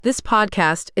This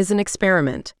podcast is an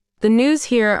experiment. The news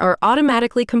here are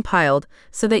automatically compiled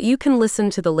so that you can listen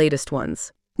to the latest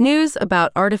ones. News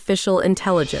about artificial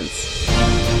intelligence.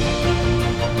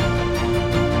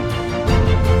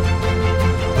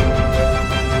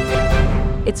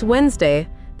 It's Wednesday,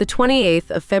 the 28th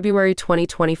of February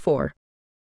 2024.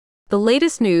 The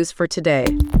latest news for today.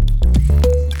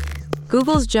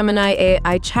 Google's Gemini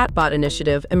AI chatbot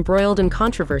initiative embroiled in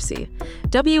controversy,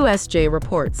 WSJ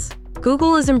reports.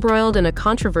 Google is embroiled in a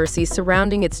controversy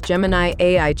surrounding its Gemini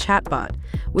AI chatbot,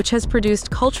 which has produced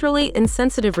culturally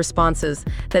insensitive responses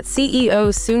that CEO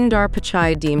Sundar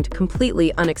Pichai deemed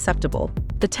completely unacceptable.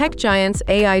 The tech giant's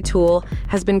AI tool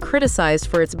has been criticized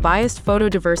for its biased photo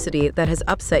diversity that has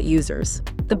upset users.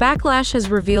 The backlash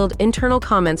has revealed internal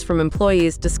comments from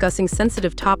employees discussing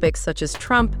sensitive topics such as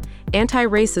Trump,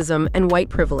 anti-racism, and white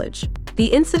privilege. The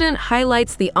incident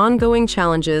highlights the ongoing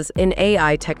challenges in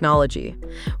AI technology,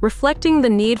 reflecting the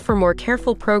need for more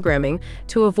careful programming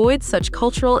to avoid such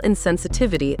cultural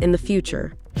insensitivity in the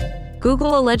future.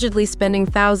 Google allegedly spending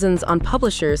thousands on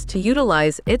publishers to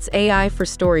utilize its AI for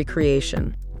story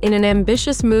creation. In an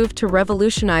ambitious move to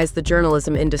revolutionize the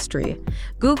journalism industry,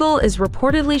 Google is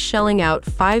reportedly shelling out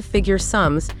five-figure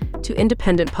sums to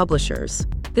independent publishers.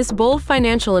 This bold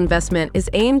financial investment is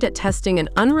aimed at testing an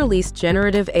unreleased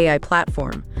generative AI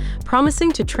platform,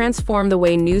 promising to transform the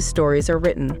way news stories are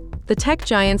written. The tech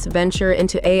giant's venture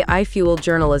into AI-fueled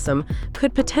journalism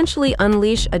could potentially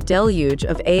unleash a deluge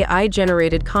of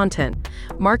AI-generated content,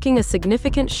 marking a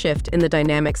significant shift in the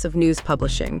dynamics of news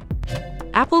publishing.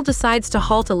 Apple decides to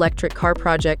halt electric car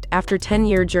project after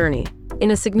 10-year journey.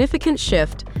 In a significant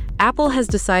shift, Apple has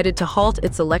decided to halt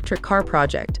its electric car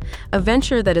project, a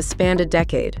venture that has spanned a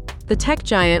decade. The tech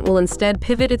giant will instead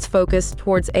pivot its focus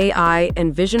towards AI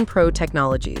and Vision Pro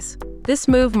technologies. This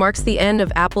move marks the end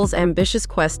of Apple's ambitious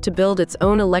quest to build its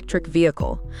own electric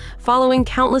vehicle, following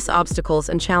countless obstacles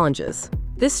and challenges.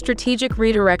 This strategic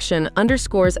redirection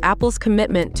underscores Apple's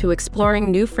commitment to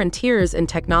exploring new frontiers in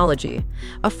technology,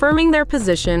 affirming their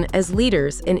position as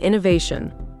leaders in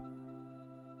innovation.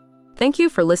 Thank you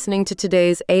for listening to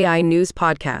today's AI News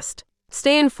Podcast.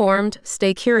 Stay informed,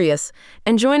 stay curious,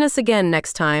 and join us again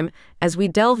next time as we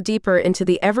delve deeper into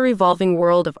the ever-evolving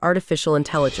world of artificial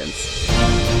intelligence.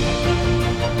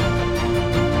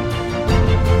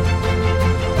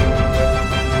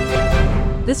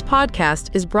 This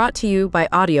podcast is brought to you by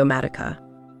Audiomatica.